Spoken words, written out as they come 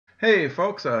Hey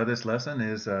folks, this lesson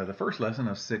is the first lesson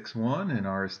of 6.1 in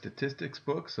our statistics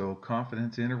book, so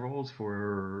confidence intervals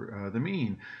for the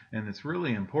mean. And it's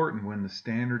really important when the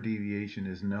standard deviation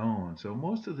is known. So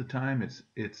most of the time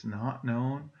it's not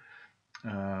known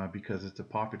because it's a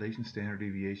population standard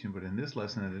deviation, but in this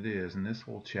lesson it is, in this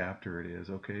whole chapter it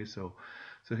is. Okay, so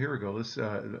here we go. Let's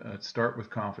start with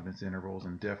confidence intervals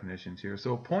and definitions here.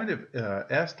 So a point of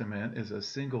estimate is a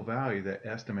single value that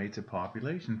estimates a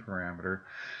population parameter.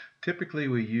 Typically,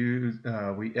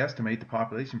 we estimate the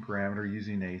population parameter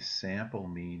using a sample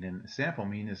mean, and sample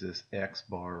mean is this X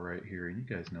bar right here, and you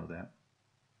guys know that.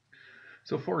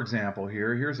 So, for example,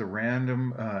 here's a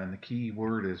random, and the key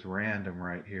word is random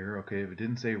right here. Okay, if it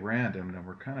didn't say random, then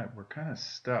we're kind of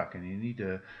stuck, and you need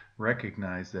to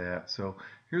recognize that. So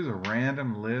here's a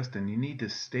random list, and you need to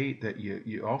state that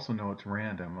you also know it's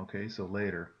random. Okay, so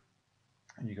later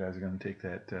you guys are going to take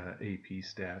that AP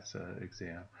Stats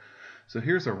exam. So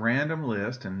here's a random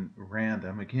list, and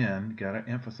random, again, got to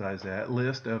emphasize that,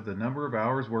 list of the number of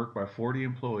hours worked by 40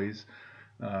 employees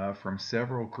from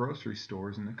several grocery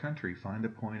stores in the country. Find a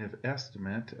point of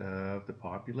estimate of the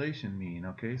population mean.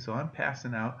 Okay, so I'm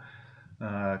passing out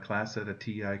a class set of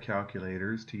TI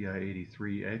calculators, TI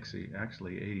 83,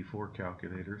 actually 84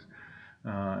 calculators.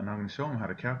 And I'm going to show them how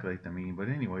to calculate the mean. But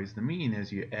anyways, the mean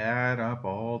is you add up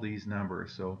all these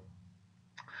numbers.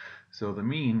 So the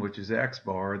mean, which is X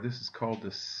bar, this is called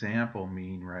the sample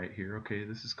mean right here. Okay,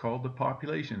 this is called the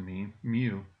population mean,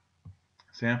 mu.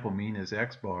 Sample mean is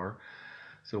X bar.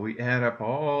 So we add up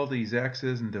all these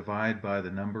X's and divide by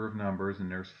the number of numbers, and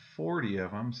there's 40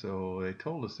 of them. So they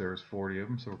told us there's 40 of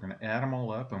them. So we're going to add them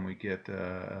all up, and we get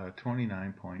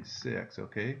 29.6.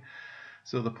 Okay.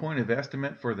 So the point of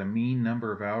estimate for the mean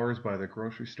number of hours by the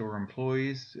grocery store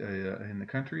employees in the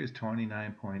country is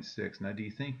 29.6. Now, do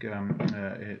you think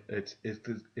it's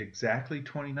exactly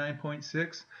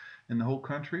 29.6 in the whole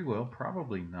country? Well,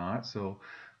 probably not. So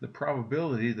the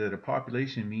probability that a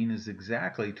population mean is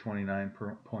exactly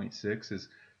 29.6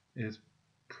 is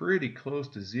pretty close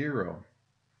to zero.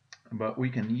 But we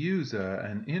can use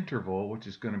an interval, which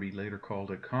is going to be later called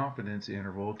a confidence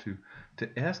interval, to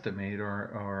estimate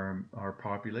our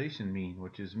population mean,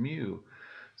 which is mu.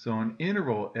 So an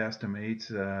interval estimates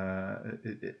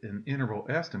an interval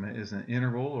estimate is an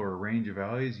interval or a range of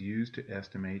values used to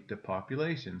estimate the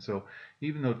population. So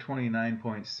even though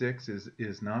 29.6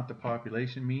 is not the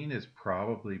population mean, it's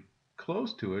probably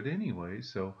close to it anyway.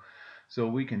 So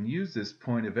we can use this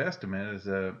point of estimate as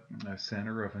a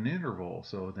center of an interval.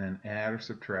 So then add or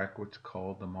subtract what's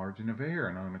called the margin of error,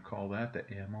 and I'm going to call that the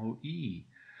MOE.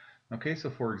 Okay, so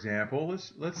for example,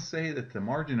 let's say that the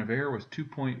margin of error was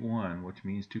 2.1, which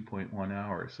means 2.1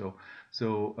 hours.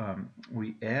 So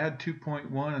we add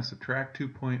 2.1 and subtract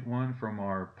 2.1 from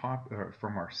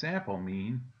our sample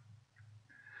mean,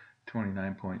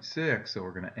 29.6. So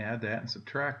we're going to add that and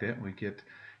subtract it. We get,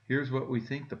 here's what we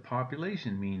think the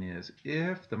population mean is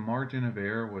if the margin of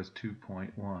error was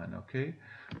 2.1. Okay.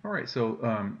 All right.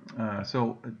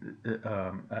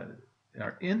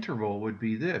 Our interval would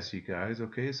be this, you guys.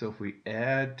 Okay. So if we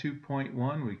add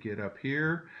 2.1, we get up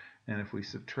here. And if we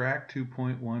subtract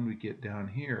 2.1, we get down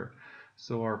here.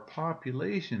 So our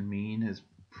population mean is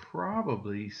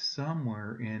probably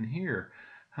somewhere in here.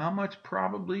 How much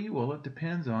probably? Well, it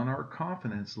depends on our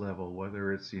confidence level,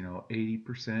 whether it's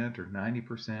 80% or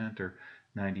 90% or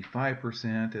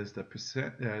 95%. As the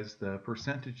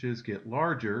percentages get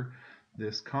larger,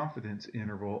 this confidence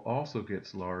interval also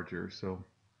gets larger. So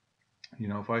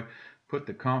if I put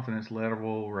the confidence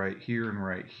level right here and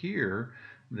right here,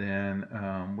 then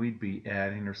we'd be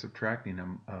adding or subtracting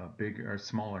a bigger or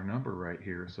smaller number right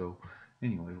here. So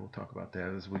anyway, we'll talk about that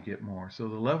as we get more. So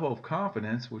the level of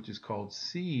confidence, which is called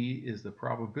C, is the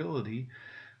probability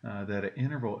that an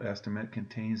interval estimate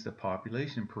contains the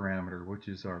population parameter, which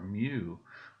is our mu,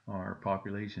 our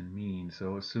population mean.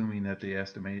 So assuming that the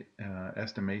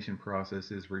estimation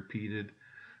process is repeated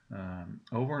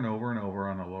over and over and over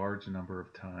on a large number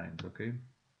of times. Okay.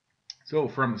 So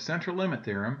from the central limit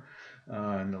theorem,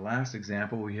 in the last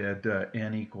example we had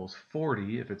n equals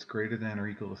 40. If it's greater than or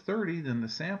equal to 30, then the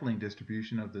sampling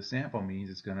distribution of the sample means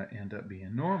is going to end up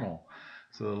being normal.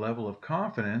 So the level of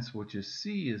confidence, which is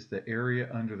C, is the area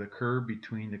under the curve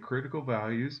between the critical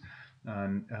values.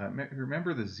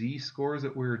 Remember the z-scores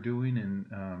that we were doing in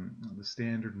the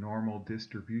standard normal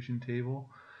distribution table?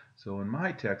 So in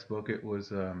my textbook, it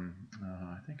was, I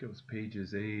think it was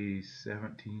pages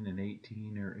A17 and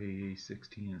 18 or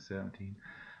A16 and 17.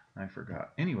 I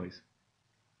forgot. Anyways,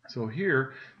 so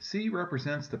here, C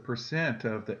represents the percent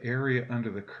of the area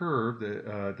under the curve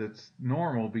that's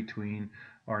normal between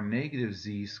our negative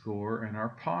z-score and our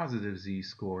positive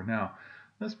z-score. Now,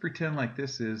 let's pretend like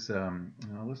this is,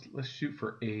 let's shoot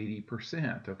for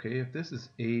 80%. Okay, if this is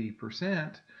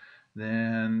 80%,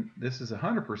 then this is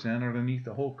 100% underneath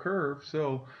the whole curve.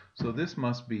 So this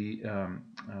must be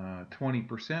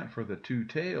 20% for the two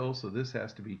tails. So this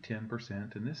has to be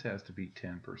 10%, and this has to be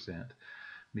 10%,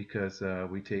 because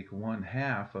we take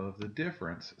 1/2 of the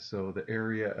difference. So the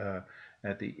area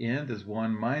at the end is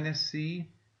 1 minus c,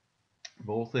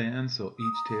 both ends. So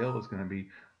each tail is going to be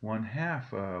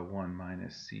 1/2 1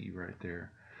 minus c right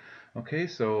there. Okay,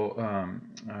 so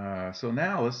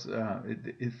now let's,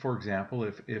 for example,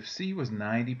 if C was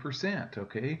 90%,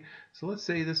 okay, so let's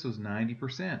say this was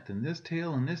 90%, and this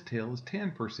tail is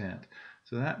 10%.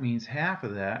 So that means half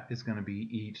of that is going to be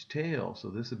each tail. So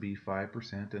this would be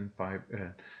 5% and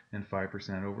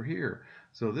 5% over here.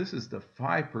 So this is the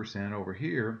 5% over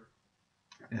here.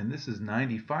 And this is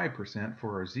 95%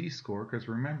 for our z-score, because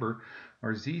remember,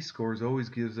 our z-scores always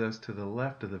gives us to the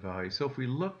left of the value. So if we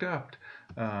looked up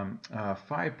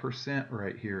 5%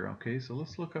 right here, okay, so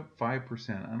let's look up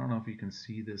 5%. I don't know if you can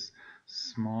see this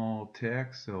small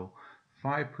text. So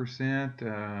 5%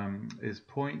 is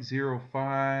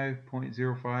 0.05.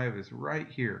 0.05 is right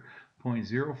here.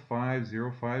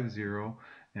 0.05050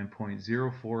 and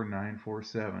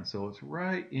 0.04947. So it's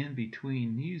right in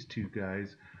between these two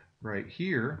guys right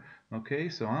here. Okay,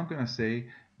 so I'm going to say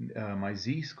my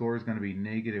z-score is going to be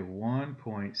negative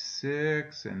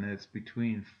 1.6, and it's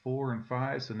between 4 and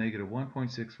 5, so negative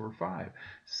 1.645.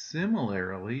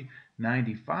 Similarly,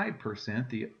 95%,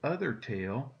 the other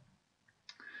tail,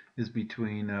 is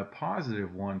between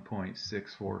positive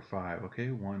 1.645, okay,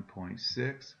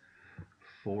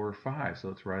 1.645, so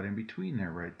it's right in between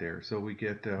there, right there. So we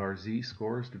get our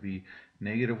z-scores to be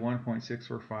negative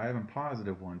 1.645 and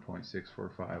positive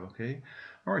 1.645, okay?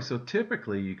 All right, so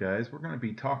typically, you guys, we're going to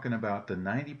be talking about the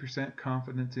 90%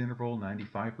 confidence interval,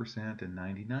 95%, and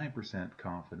 99%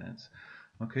 confidence.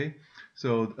 Okay,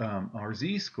 so our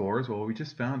z-scores, well, we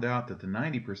just found out that the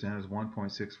 90% is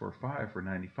 1.645. For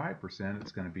 95%,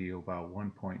 it's going to be about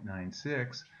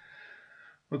 1.96.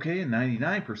 Okay, and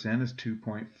 99% is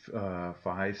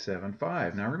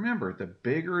 2.575. Now remember, the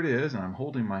bigger it is, and I'm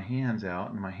holding my hands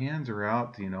out, and my hands are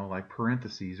out, you know, like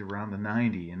parentheses around the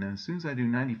 90. And then as soon as I do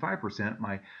 95%,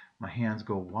 my hands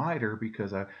go wider,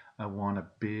 because I want a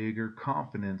bigger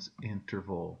confidence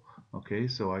interval. Okay,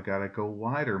 so I got to go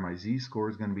wider. My z-score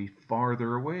is going to be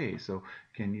farther away. So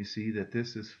can you see that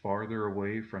this is farther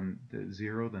away from the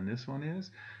 0 than this one is?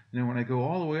 And then when I go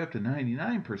all the way up to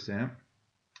 99%,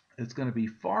 it's going to be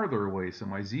farther away. So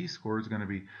my z-score is going to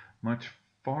be much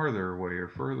farther away or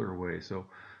further away. So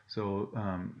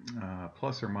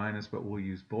plus or minus, but we'll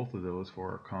use both of those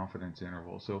for our confidence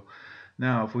interval. So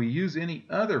now if we use any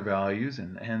other values,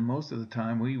 and most of the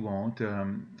time we won't,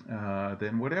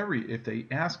 then whatever, if they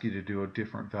ask you to do a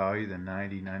different value than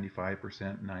 90,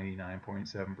 95%,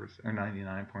 99.7%, or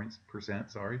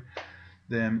 99%, sorry,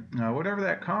 then whatever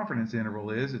that confidence interval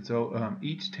is, it's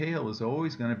each tail is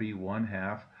always going to be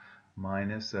 1/2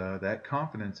 minus that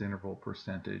confidence interval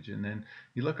percentage. And then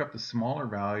you look up the smaller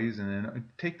values and then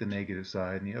take the negative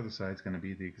side, and the other side is going to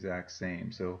be the exact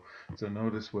same. So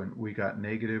notice when we got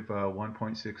negative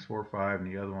 1.645 and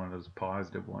the other one was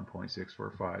positive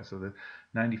 1.645. So the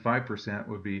 95%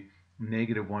 would be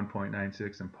negative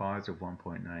 1.96 and positive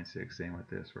 1.96. Same with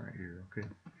this right here. Okay.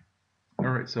 All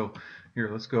right, so here,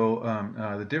 let's go.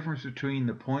 The difference between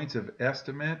the points of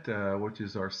estimate, which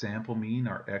is our sample mean,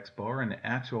 our x-bar, and the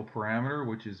actual parameter,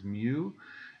 which is mu,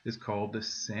 is called the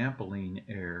sampling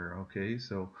error. Okay,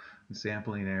 so the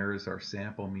sampling error is our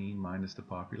sample mean minus the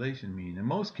population mean. In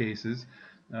most cases,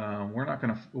 we're not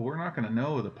gonna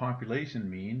know the population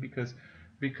mean, because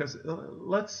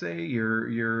let's say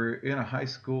you're in a high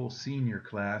school senior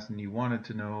class and you wanted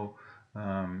to know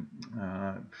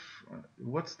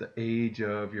what's the age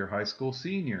of your high school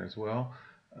seniors. Well,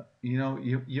 you know,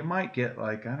 you might get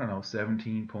like, I don't know,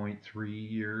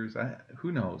 17.3 years.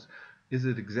 Who knows? Is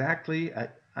it exactly?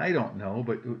 I don't know,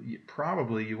 but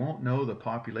probably you won't know the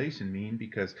population mean,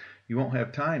 because you won't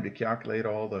have time to calculate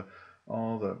all the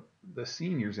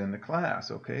seniors in the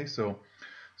class. Okay, so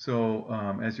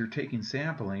as you're taking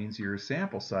samplings, your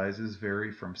sample sizes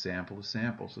vary from sample to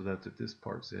sample. So that's what this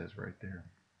part says right there.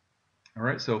 All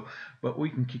right, so, but we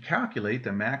can calculate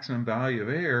the maximum value of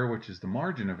error, which is the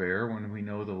margin of error, when we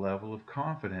know the level of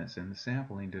confidence in the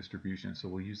sampling distribution. So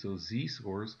we'll use those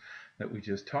z-scores that we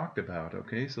just talked about.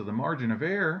 Okay, so the margin of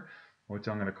error, which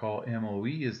I'm going to call MOE,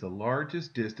 is the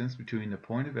largest distance between the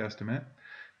point of estimate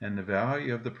and the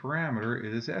value of the parameter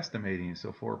it is estimating.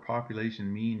 So for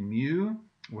population mean mu,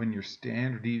 when your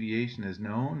standard deviation is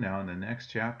known, now in the next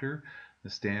chapter, the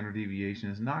standard deviation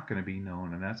is not going to be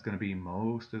known, and that's going to be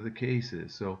most of the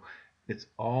cases. So it's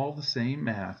all the same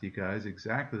math, you guys,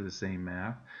 exactly the same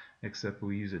math, except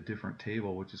we use a different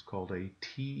table, which is called a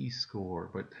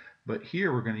t-score. But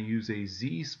here we're going to use a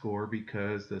z-score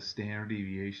because the standard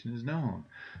deviation is known.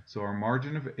 So our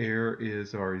margin of error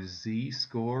is our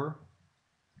z-score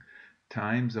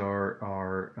times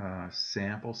our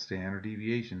sample standard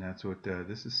deviation. That's what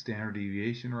this is, standard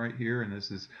deviation right here, and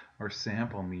this is our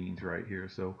sample means right here.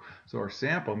 So our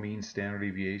sample mean standard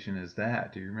deviation is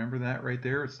that. Do you remember that right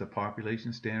there? It's the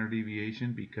population standard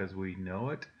deviation because we know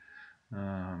it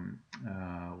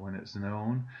when it's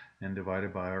known, and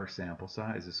divided by our sample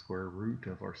size, the square root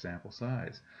of our sample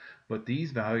size. But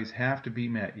these values have to be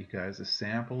met, you guys. The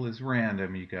sample is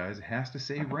random, you guys. It has to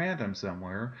say random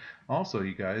somewhere. Also,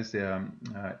 you guys,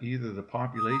 either the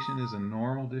population is a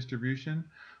normal distribution,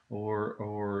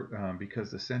 or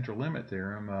because the central limit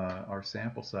theorem, our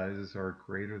sample sizes are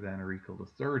greater than or equal to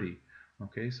 30.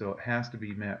 Okay, so it has to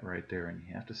be met right there, and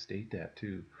you have to state that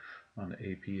too on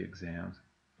the AP exams.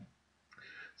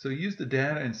 So use the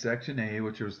data in section A,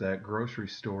 which was that grocery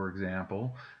store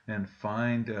example, and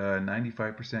find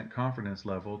 95% confidence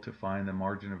level to find the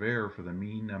margin of error for the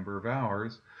mean number of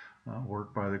hours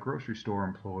worked by the grocery store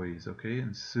employees. Okay,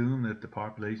 and assume that the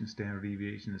population standard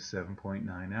deviation is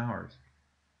 7.9 hours.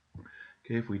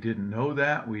 Okay, if we didn't know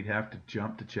that, we'd have to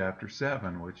jump to chapter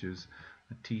 7, which is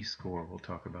a t-score. We'll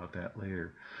talk about that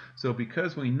later. So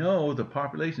because we know the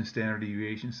population standard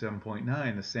deviation is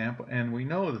 7.9, the sample, and we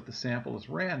know that the sample is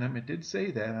random, it did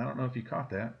say that. I don't know if you caught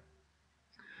that.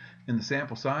 And the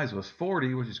sample size was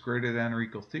 40, which is greater than or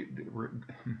equal to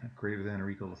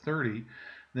 30.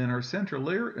 Then our central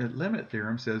limit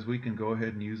theorem says we can go ahead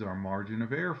and use our margin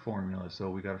of error formula. So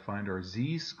we got to find our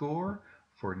z-score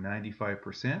for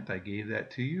 95%. I gave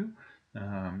that to you.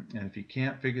 And if you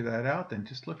can't figure that out, then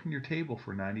just look in your table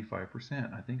for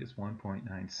 95%. I think it's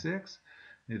 1.96.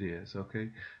 It is, okay.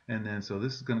 And then so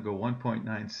this is going to go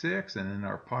 1.96, and then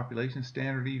our population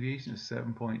standard deviation is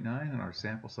 7.9, and our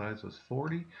sample size was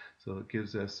 40. So it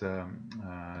gives us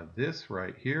this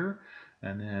right here,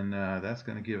 and then that's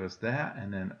going to give us that,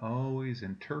 and then always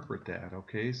interpret that,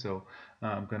 okay. So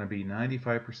I'm going to be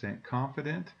 95%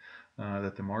 confident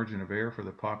that the margin of error for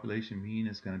the population mean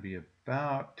is going to be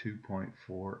about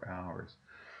 2.4 hours.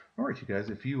 All right, you guys,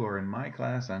 if you are in my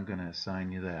class, I'm going to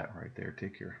assign you that right there.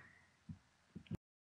 Take care.